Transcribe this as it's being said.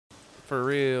for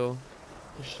real.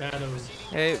 The shadows.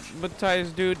 Hey, but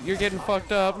Titus, dude, you're getting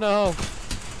fucked up. No.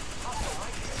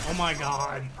 Oh my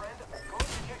god.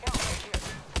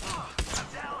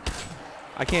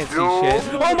 I can't see shit.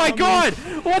 Oh my god!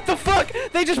 What the fuck?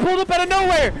 They just pulled up out of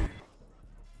nowhere!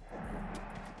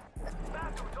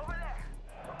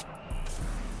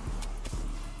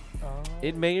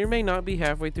 It may or may not be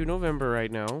halfway through November right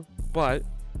now, but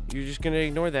you're just gonna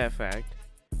ignore that fact.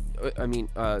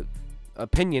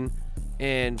 Opinion,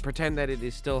 and pretend that it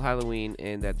is still Halloween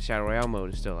and that the Shadow Royale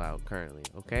mode is still out currently.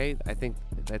 Okay? I think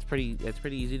that's pretty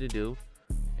easy to do.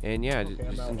 And yeah,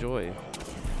 Okay, just enjoy.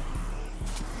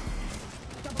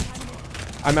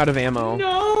 I'm out of ammo.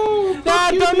 No!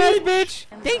 Ah, dumbass bitch!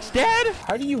 Thanks, Dad!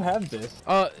 How do you have this?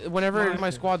 Whenever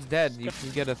my squad's dead, you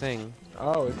get a thing.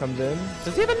 Oh, it comes in?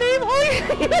 Does he have a name?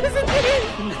 Oh, he has a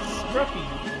name! Scruffy.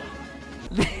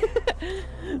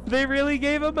 They really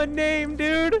gave him a name,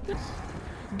 dude!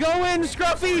 Go in,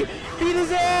 Scruffy! Beat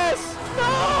his ass!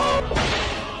 No!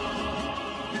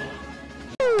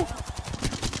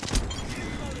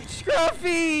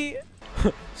 Scruffy!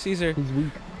 Caesar. He's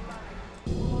weak.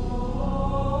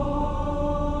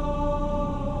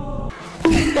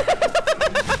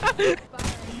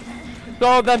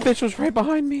 Oh, that bitch was right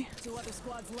behind me.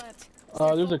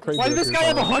 There's a crate. Why did this guy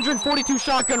have 142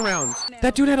 shotgun rounds?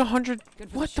 That dude had 100.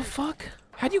 What the fuck?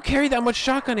 How do you carry that much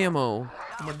shotgun ammo?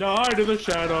 I'm gonna die to the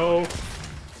shadow.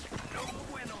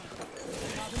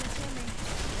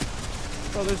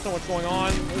 Oh, there's so much going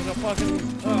on. There's a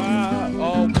fucking.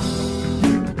 Oh.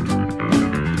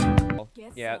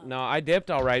 Yeah, no, I dipped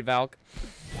all right, Valk.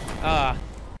 I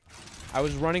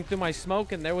was running through my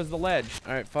smoke and there was the ledge.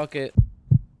 All right, fuck it.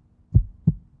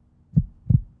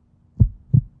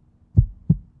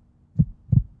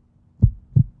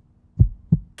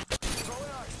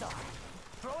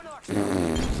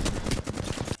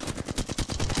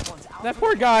 That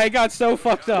poor guy got so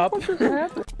fucked up.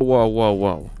 Whoa, whoa,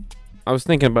 whoa. I was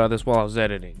thinking about this while I was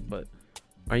editing, but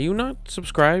are you not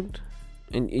subscribed?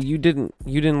 And you didn't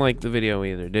like the video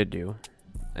either, did you?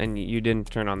 And you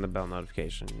didn't turn on the bell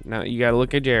notification. Now you gotta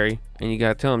look at Jerry and you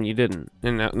gotta tell him you didn't.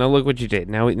 And now look what you did.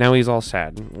 Now he's all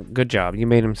sad. Good job. You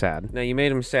made him sad. Now you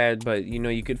made him sad, but you know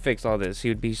you could fix all this. He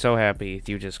would be so happy if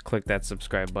you just click that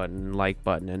subscribe button, like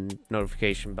button, and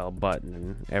notification bell button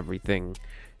and everything.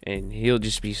 And he'll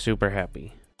just be super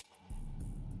happy.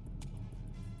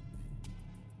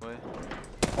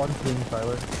 On team,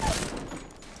 Tyler.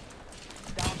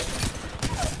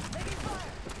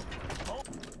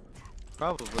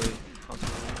 Probably.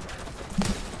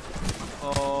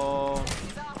 Oh.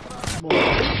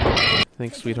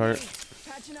 Thanks, sweetheart.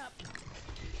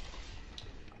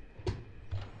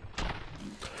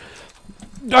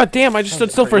 God damn, I just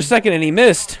stood still for a second and he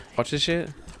missed. Watch this shit.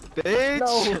 Bitch!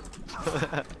 No.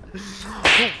 Oh,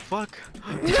 fuck.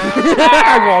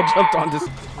 I wall jumped on this.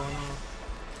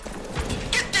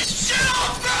 Get this shit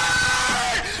off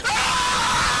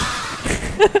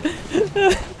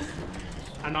me!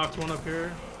 I knocked one up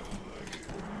here.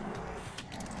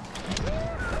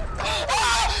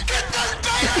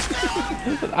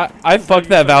 I fucked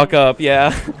that Valk up,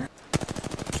 yeah.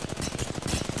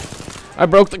 I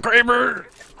broke the Kraber.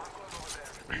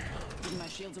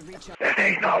 It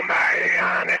ain't no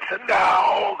man, it's a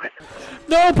dog.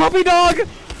 No, puppy dog. Are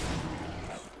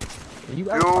you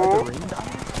outside the ring?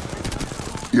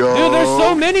 Yo. Dude, there's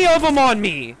so many of them on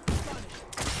me.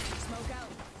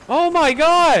 Oh my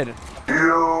god. Yo.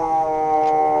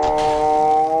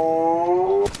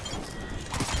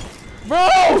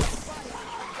 Bro.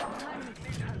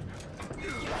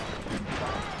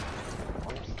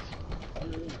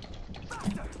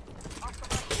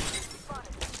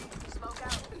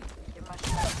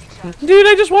 Dude,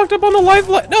 I just walked up on the live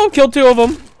no, killed two of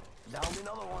them.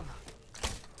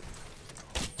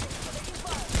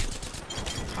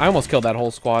 I almost killed that whole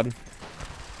squad.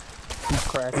 He's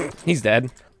cracked. He's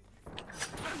dead.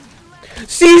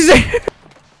 Caesar!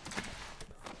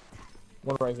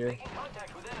 One right here.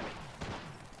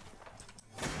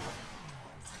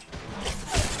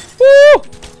 Woo!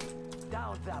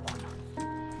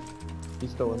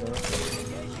 He's still in there.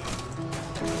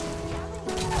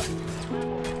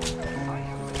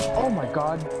 Oh my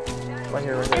god. Right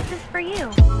here, right here. This is for you.